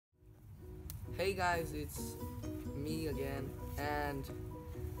Hey guys, it's me again, and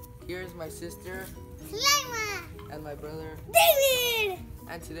here's my sister Slima and my brother David.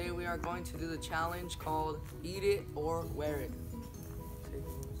 and today we are going to do the challenge called Eat It or Wear It.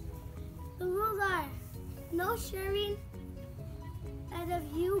 The rules are no sharing, and if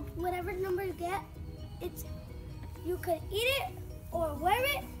you whatever number you get, it's you could eat it or wear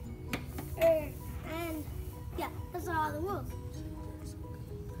it, and yeah, that's all the rules.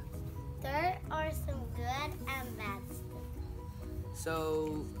 There are some good and bad stuff.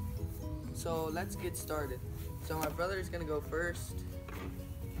 So let's get started. So my brother is gonna go first.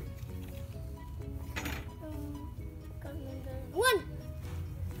 One.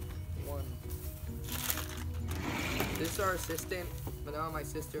 This is our assistant, but now my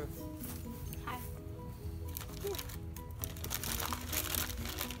sister. Hi.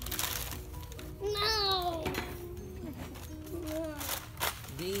 No.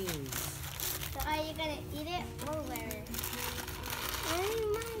 Beans. So are you gonna eat it or wear it?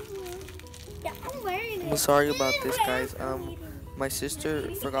 Yeah, I'm wearing it. I'm sorry about this, guys. My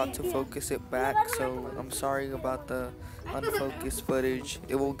sister forgot to focus it back, so I'm sorry about the unfocused footage.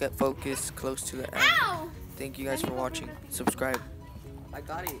 It will get focused close to the end. Ow! Thank you guys for watching. Subscribe. I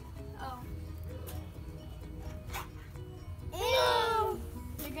got it. Oh. Ew!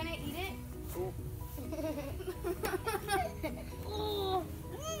 You're gonna eat it? Ooh. Oh,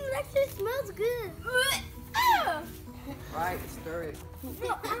 that just smells good. Right, stir it.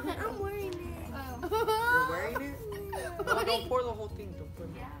 No, I'm wearing it. You're wearing it? No, don't pour the whole thing. Don't pour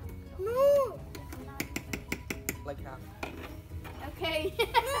it. No. Like half. Okay.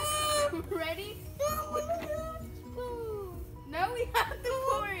 Ready? No. No, we have to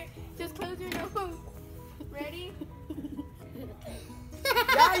pour it. Just close your nose. Ready?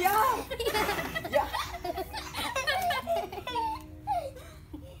 Yeah. Yeah.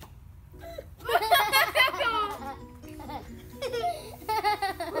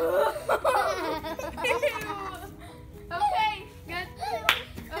 Okay. Good.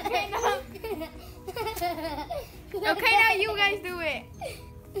 Okay, now. Okay, now you guys do it.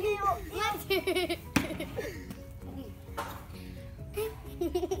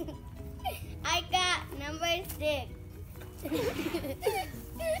 I got number 6.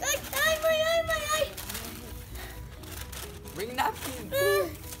 Bring napkins.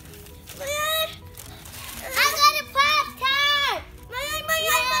 I got a Pop-Tart!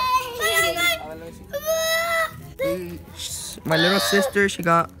 My little sister, she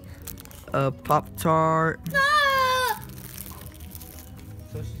got a Pop-Tart. No!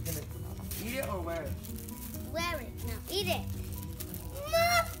 So she's gonna eat it or wear it? Wear it. No, eat it.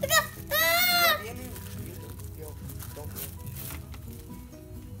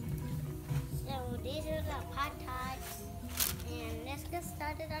 So these are the Pop-Tarts, and let's get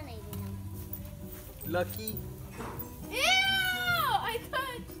started on eating them. Lucky. Ew! I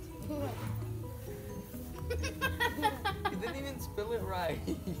touched. You didn't even spill it right.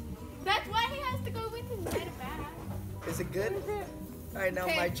 That's why he has to go with his right back. Is it good? Alright, now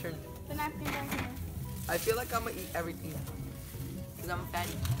Okay. my turn. The napkin right here. I feel like I'm gonna eat everything. Because I'm a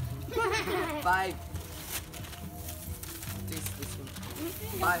fatty. 5. This one.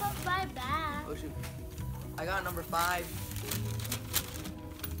 5. Bye bye. Oh shoot. I got number 5.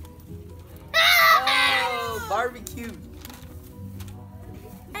 Oh, barbecue.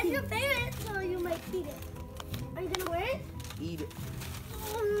 That's your favorite, so you might eat it. Are you gonna wear it? Eat it.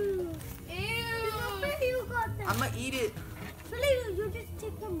 Ew. You got that. I'm gonna eat it. Really, you just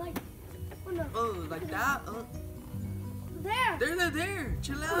take one bite. Oh no. Oh, like that? There. There.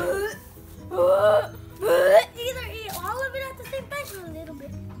 Chill out. Either eat all of it at the same time or a little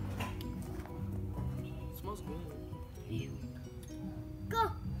bit. It smells good.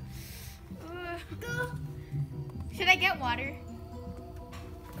 Go. Go. Should I get water?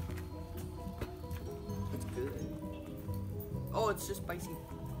 It's good. Oh, it's just spicy.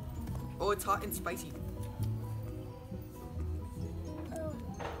 Oh, it's hot and spicy.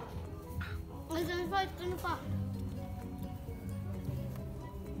 It's gonna fall.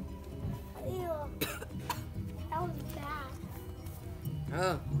 Ew. That was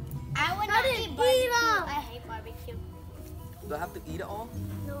bad. I would not eat barbecue. I hate barbecue. Do I have to eat it all?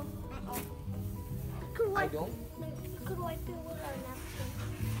 No. Could I wipe, don't. you could wipe it with our napkin.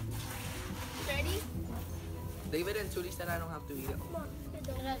 Ready? David and Tuli said I don't have to eat it. Come on. He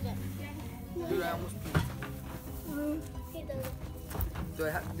doesn't. Dude, I almost peed. He doesn't. Do I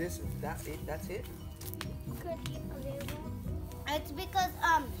have this? That's it? That's it? You could eat a little bit. It's because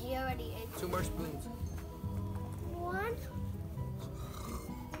he already ate. 2 more spoons. One.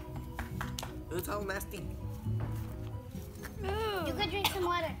 It's all nasty. You could drink some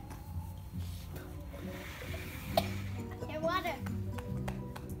water.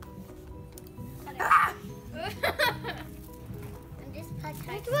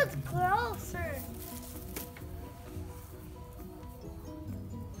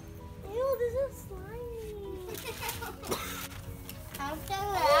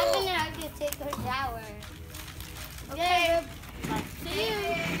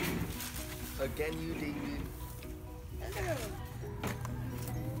 Again, you, David.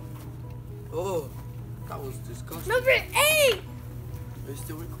 Oh, that was disgusting. Number 8. Are you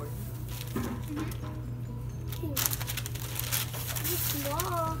still recording? It's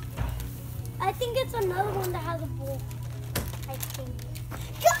small. I think it's another one that has a bowl. I think.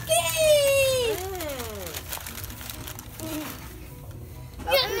 Cookie!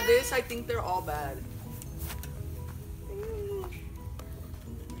 After this, I think they're all bad.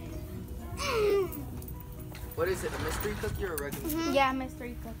 What is it, a mystery cookie or a regular? Yeah,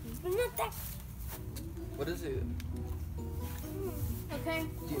 mystery cookie. Not that. What is it? Okay.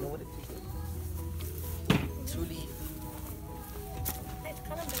 Do you know what it is? Tuli. It's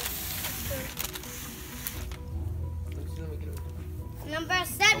kind of big. Number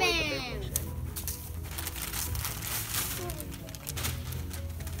 7.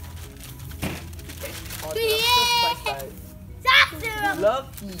 Oh, dude, I'm so spiced by it. Syrup.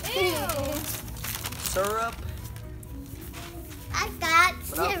 Lucky. Ew. Syrup. I got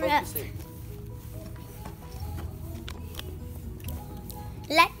But now syrup. focus it.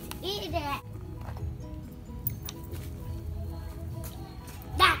 Let's eat it.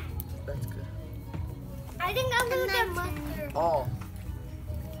 That. That's good. I think I'm gonna get mustard. Oh.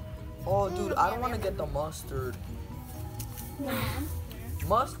 Oh, dude, I don't want to get the mustard.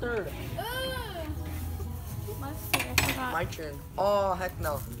 Mustard. Mustard, I forgot. My turn. Oh, heck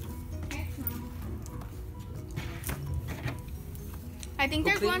no. I think Go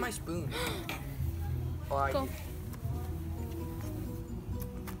there's clean one. my spoon. Oh, I Go. did.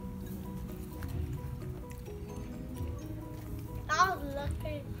 Oh,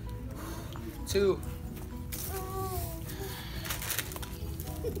 lucky. 2.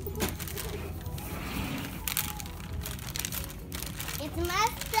 It's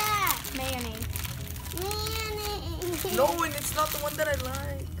mustard. Mayonnaise. Mayonnaise. No, and it's not the one that I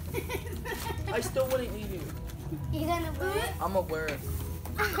like. I still wouldn't eat it. You gonna wear it? I'm gonna wear it.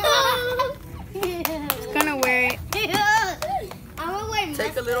 Gonna wear it. I'm gonna wear mustard.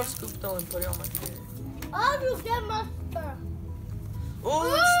 Take a little scoop though and put it on my head. Oh, you get mustard. Oh,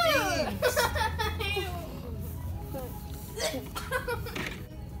 it stings.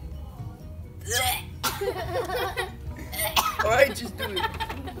 Alright, just do it.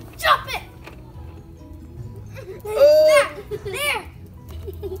 Chop it. Oh. There.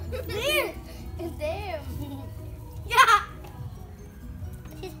 There. There. Yeah.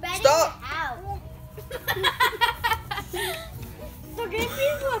 She's spreading Stop. it out. The green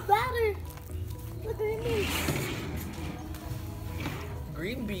beans were better. The green beans.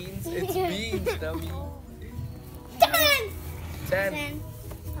 Green beans? It's beans, dummy. 10. 10.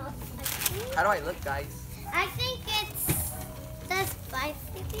 How do I look, guys? I think it's the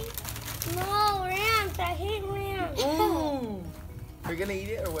spicy. No, ranch. I hate ranch. Ooh. You're gonna eat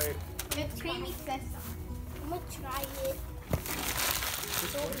it or where? It's creamy sesame. I'm gonna try it.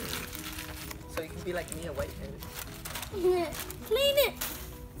 Just where? So you can be like me, a whitehead. Clean it.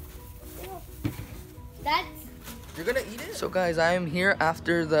 That's. You're gonna eat it? So guys, I am here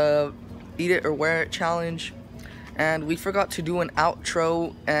after the Eat It or Wear It challenge. And we forgot to do an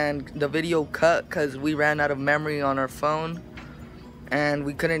outro and the video cut because we ran out of memory on our phone. And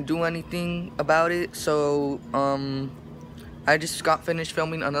we couldn't do anything about it. So, I just got finished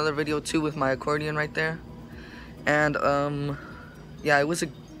filming another video too with my accordion right there. And, yeah, it was a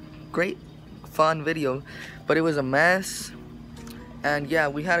great, fun video. But it was a mess. And yeah,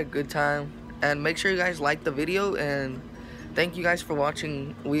 we had a good time. And make sure you guys like the video. And thank you guys for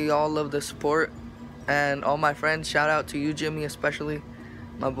watching. We all love the support. And all my friends, shout out to you, Jimmy, especially,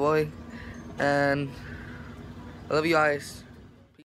 my boy. And I love you guys.